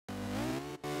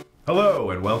Hello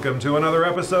and welcome to another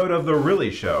episode of The Really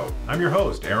Show. I'm your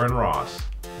host, Aaron Ross.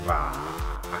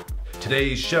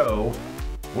 Today's show,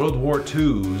 World War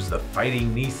II's The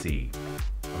Fighting Nisi,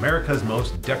 America's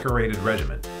most decorated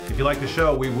regiment. If you like the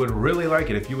show, we would really like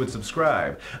it if you would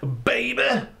subscribe.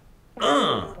 Baby!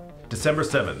 December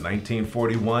 7th,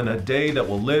 1941, a day that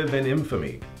will live in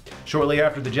infamy. Shortly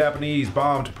after the Japanese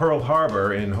bombed Pearl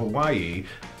Harbor in Hawaii,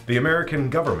 the American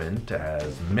government,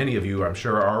 as many of you I'm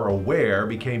sure are aware,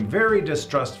 became very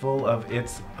distrustful of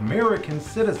its American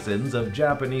citizens of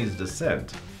Japanese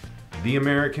descent. The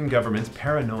American government's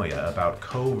paranoia about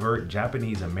covert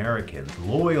Japanese Americans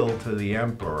loyal to the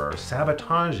emperor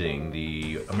sabotaging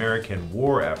the American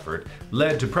war effort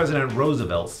led to President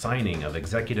Roosevelt's signing of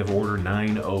Executive Order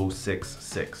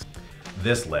 9066.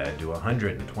 This led to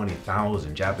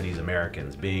 120,000 Japanese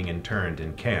Americans being interned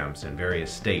in camps in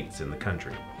various states in the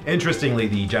country. Interestingly,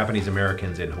 the Japanese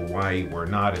Americans in Hawaii were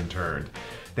not interned.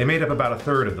 They made up about a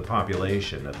third of the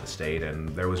population of the state, and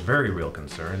there was very real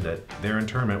concern that their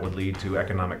internment would lead to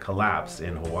economic collapse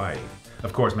in Hawaii.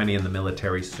 Of course, many in the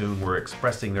military soon were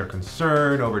expressing their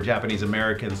concern over Japanese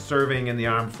Americans serving in the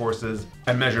armed forces,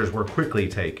 and measures were quickly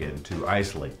taken to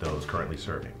isolate those currently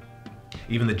serving.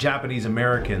 Even the Japanese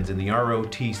Americans in the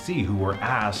ROTC who were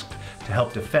asked to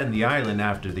help defend the island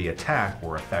after the attack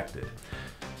were affected.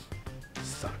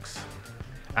 Sucks.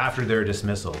 After their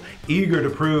dismissal, eager to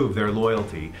prove their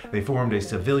loyalty, they formed a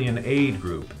civilian aid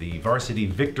group, the Varsity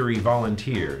Victory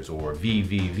Volunteers, or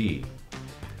VVV.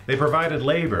 They provided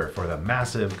labor for the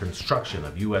massive construction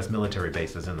of U.S. military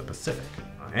bases in the Pacific.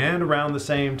 And around the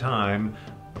same time,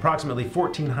 approximately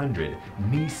 1,400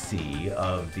 Nisi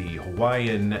of the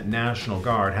Hawaiian National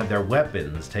Guard had their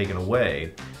weapons taken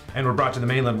away and were brought to the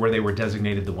mainland, where they were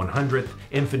designated the 100th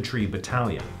Infantry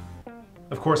Battalion.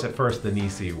 Of course, at first the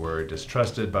Nisi were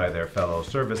distrusted by their fellow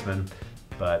servicemen,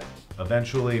 but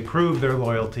eventually proved their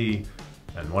loyalty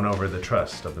and won over the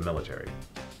trust of the military.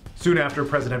 Soon after,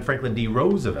 President Franklin D.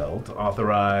 Roosevelt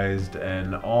authorized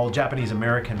an all-Japanese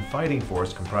American fighting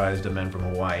force comprised of men from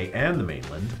Hawaii and the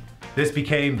mainland. This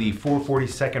became the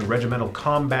 442nd Regimental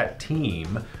Combat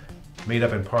Team, made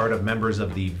up in part of members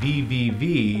of the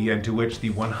VVV, and to which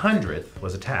the 100th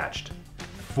was attached.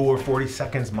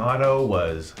 442nd's motto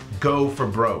was, "Go for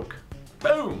broke."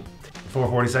 Boom! The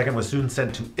 442nd was soon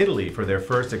sent to Italy for their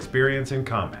first experience in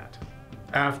combat.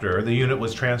 After, the unit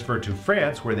was transferred to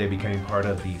France, where they became part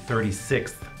of the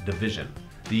 36th Division.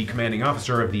 The commanding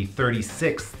officer of the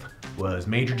 36th was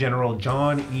Major General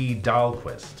John E.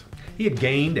 Dahlquist. He had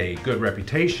gained a good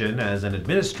reputation as an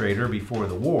administrator before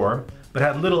the war, but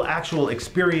had little actual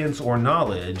experience or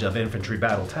knowledge of infantry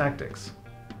battle tactics.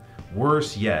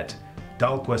 Worse yet,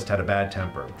 Dahlquist had a bad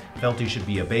temper, felt he should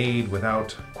be obeyed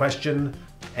without question,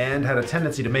 and had a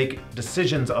tendency to make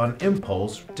decisions on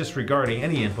impulse, disregarding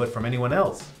any input from anyone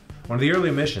else. One of the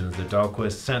early missions that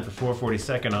Dahlquist sent the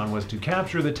 442nd on was to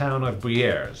capture the town of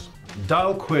Brières.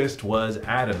 Dahlquist was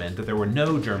adamant that there were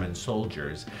no German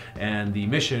soldiers and the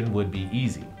mission would be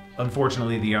easy.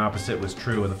 Unfortunately, the opposite was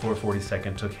true, and the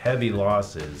 442nd took heavy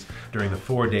losses during the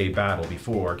 4-day battle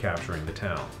before capturing the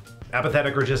town.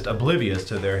 Apathetic or just oblivious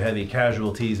to their heavy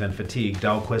casualties and fatigue,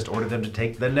 Dahlquist ordered them to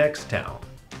take the next town.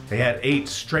 They had 8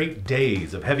 straight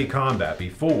days of heavy combat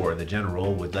before the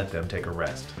general would let them take a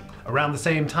rest. Around the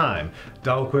same time,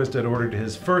 Dahlquist had ordered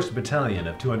his 1st Battalion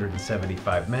of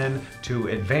 275 men to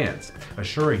advance,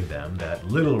 assuring them that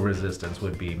little resistance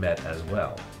would be met as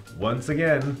well. Once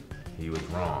again, he was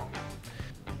wrong.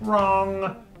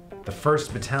 Wrong! The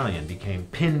 1st Battalion became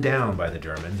pinned down by the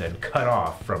Germans and cut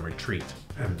off from retreat.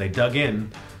 And they dug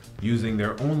in, using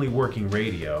their only working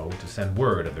radio to send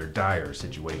word of their dire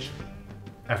situation.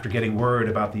 After getting word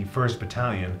about the 1st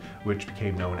Battalion, which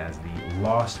became known as the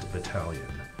Lost Battalion,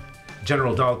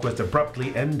 General Dahlquist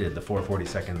abruptly ended the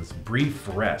 442nd's brief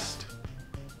rest.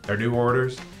 Their new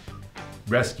orders?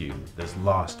 Rescue this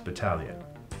Lost Battalion.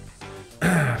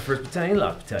 1st Battalion,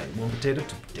 Lost Battalion, 1 potato,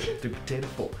 2 potato, 3 potato,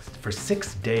 4. For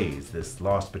 6 days, this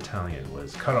Lost Battalion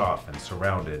was cut off and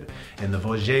surrounded in the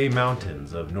Vosges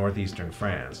Mountains of northeastern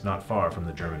France, not far from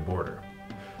the German border.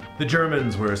 The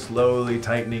Germans were slowly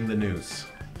tightening the noose.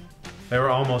 They were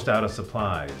almost out of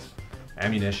supplies.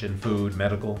 Ammunition, food,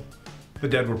 medical. The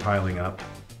dead were piling up.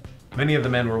 Many of the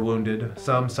men were wounded,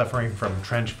 some suffering from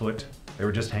trench foot. They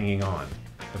were just hanging on.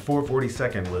 The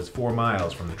 442nd was 4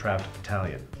 miles from the trapped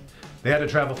battalion. They had to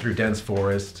travel through dense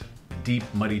forest, deep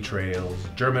muddy trails,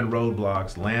 German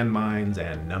roadblocks, landmines,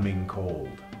 and numbing cold.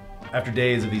 After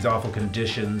days of these awful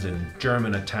conditions and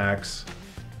German attacks,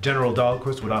 General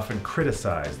Dahlquist would often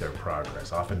criticize their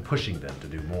progress, often pushing them to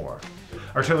do more.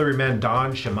 Artilleryman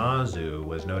Don Shimazu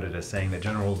was noted as saying that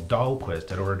General Dahlquist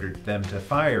had ordered them to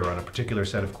fire on a particular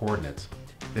set of coordinates.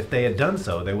 If they had done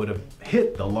so, they would have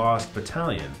hit the lost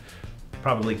battalion,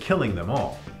 probably killing them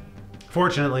all.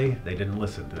 Fortunately, they didn't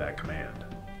listen to that command.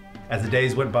 As the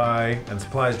days went by and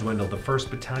supplies dwindled, the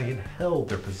 1st Battalion held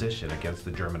their position against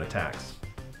the German attacks.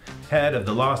 Head of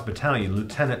the lost battalion,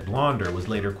 Lieutenant Blonder, was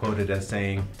later quoted as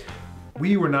saying,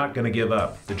 "We were not going to give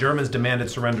up. The Germans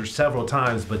demanded surrender several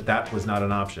times, but that was not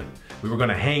an option. We were going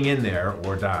to hang in there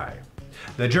or die."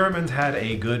 The Germans had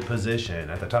a good position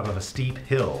at the top of a steep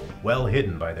hill, well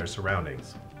hidden by their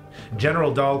surroundings.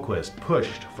 General Dahlquist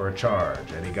pushed for a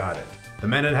charge, and he got it. The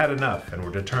men had had enough and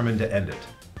were determined to end it.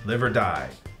 Live or die,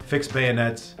 fix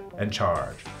bayonets, and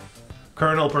charge.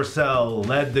 Colonel Purcell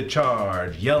led the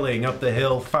charge, yelling up the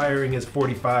hill, firing his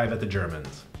 .45 at the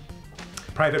Germans.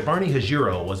 Private Barney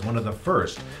Hajiro was one of the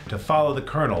first to follow the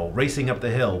colonel, racing up the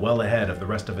hill well ahead of the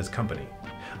rest of his company.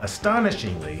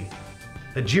 Astonishingly,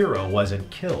 Hajiro wasn't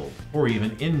killed or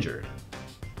even injured.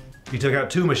 He took out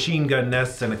 2 machine gun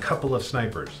nests and a couple of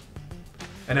snipers.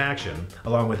 An action,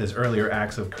 along with his earlier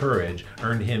acts of courage,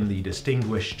 earned him the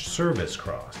Distinguished Service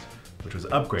Cross, which was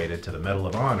upgraded to the Medal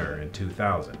of Honor in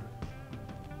 2000.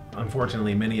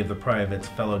 Unfortunately, many of the private's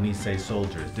fellow Nisei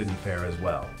soldiers didn't fare as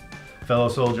well. Fellow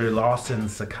soldier Lawson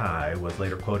Sakai was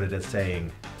later quoted as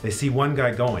saying, "They see one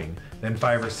guy going, then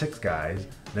 5 or 6 guys,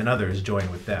 then others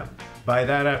join with them." By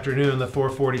that afternoon, the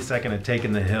 442nd had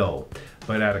taken the hill,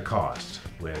 but at a cost,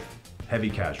 with heavy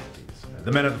casualties.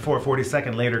 The men of the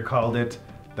 442nd later called it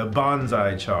the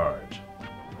Banzai Charge.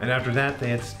 And after that, they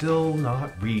had still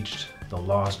not reached the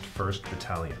lost 1st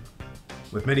Battalion.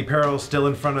 With many perils still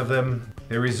in front of them,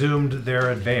 they resumed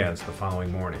their advance the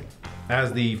following morning.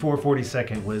 As the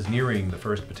 442nd was nearing the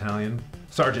 1st Battalion,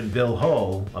 Sergeant Bill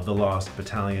Hull of the lost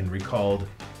battalion recalled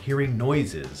hearing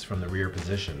noises from the rear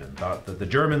position and thought that the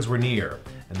Germans were near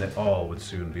and that all would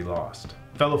soon be lost.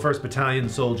 Fellow 1st Battalion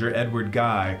soldier Edward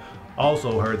Guy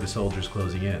also heard the soldiers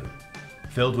closing in.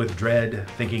 Filled with dread,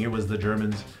 thinking it was the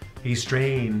Germans, he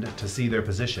strained to see their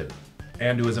position,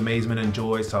 and to his amazement and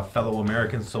joy saw fellow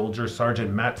American soldier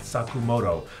Sergeant Matt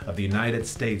Sakamoto of the United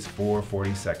States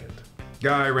 442nd.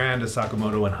 Guy ran to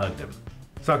Sakamoto and hugged him.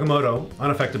 Sakamoto,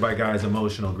 unaffected by Guy's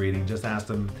emotional greeting, just asked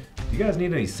him, "Do you guys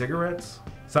need any cigarettes?"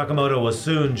 Sakamoto was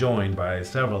soon joined by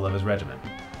several of his regiment.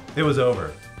 It was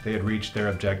over. They had reached their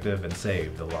objective and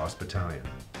saved the lost battalion.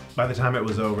 By the time it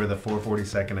was over, the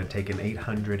 442nd had taken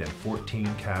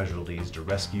 814 casualties to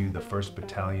rescue the 1st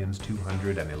Battalion's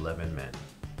 211 men.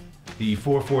 The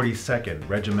 442nd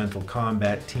Regimental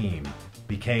Combat Team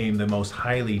became the most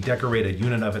highly decorated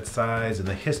unit of its size in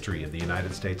the history of the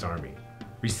United States Army,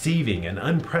 receiving an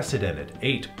unprecedented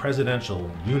 8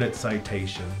 Presidential Unit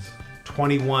Citations,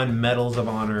 21 Medals of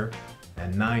Honor,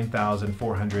 and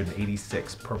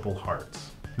 9,486 Purple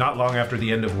Hearts. Not long after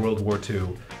the end of World War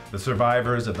II, the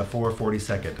survivors of the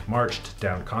 442nd marched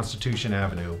down Constitution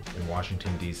Avenue in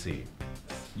Washington, D.C.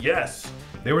 Yes,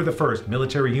 they were the first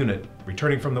military unit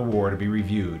returning from the war to be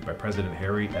reviewed by President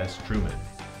Harry S. Truman.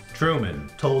 Truman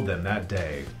told them that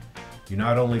day, "You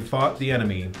not only fought the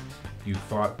enemy, you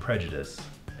fought prejudice,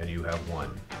 and you have won."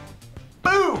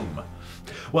 Boom!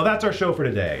 Well, that's our show for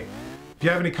today. If you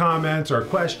have any comments or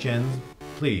questions,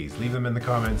 please leave them in the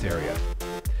comments area.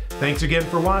 Thanks again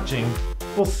for watching.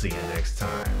 We'll see you next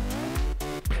time.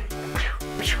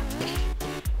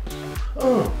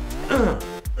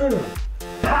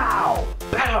 Pow!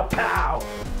 Pow, pow!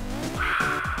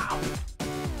 Wow!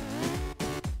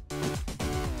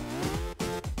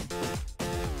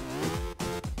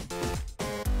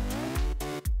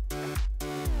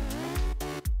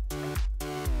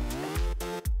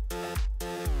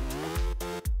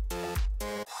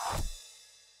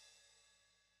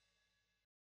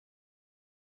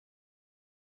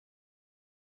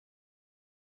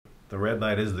 The red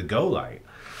light is the go light.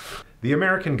 The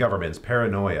American government's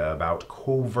paranoia about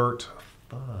covert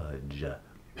fudge